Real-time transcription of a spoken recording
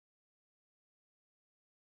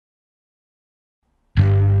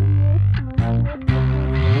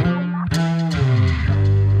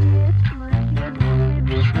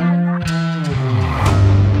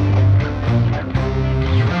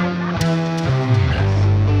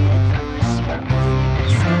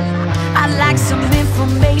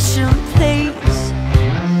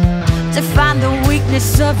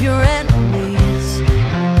witness of your enemies.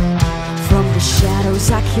 From the shadows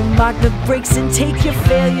I can mark the breaks and take your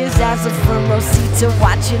failures as a front row seat to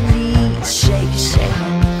watch your knees shake, shake.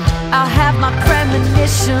 I'll have my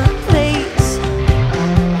premonition, please.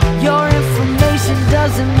 Your information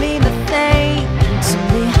doesn't mean a thing to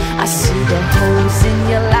me. I see the holes in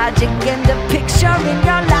your logic and the picture in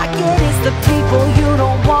your locket is the people you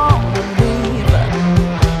don't want to leave.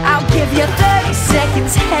 I'll give you 30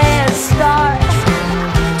 seconds head start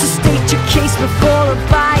to state your case before a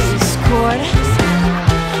bias court.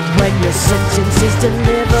 When your sentence is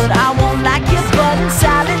delivered, I won't like your but in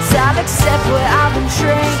silence I'll accept what I've been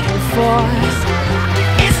trained for.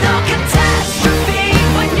 It's no catastrophe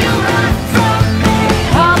when you run from me.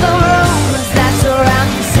 All the rumors that surround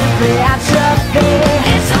you simply atrophy.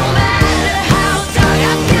 It don't matter how dark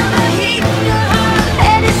I feel the heat in your heart,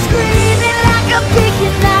 and it's screaming like a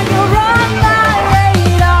beacon. Now you're on my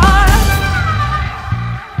radar.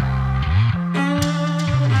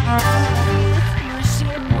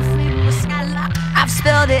 I've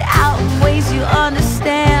spelled it out in ways you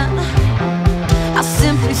understand. I'll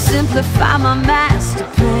simply simplify my master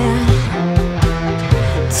plan.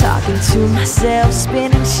 Talking to myself,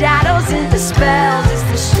 spinning shadows into spells is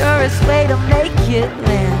the surest way to make it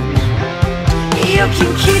land. You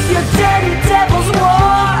can keep your dirty devil's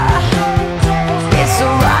war. It's a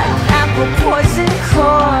rotten apple poison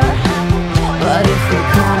core. But if we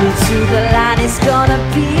call me to the line, it's gonna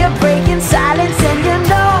be a break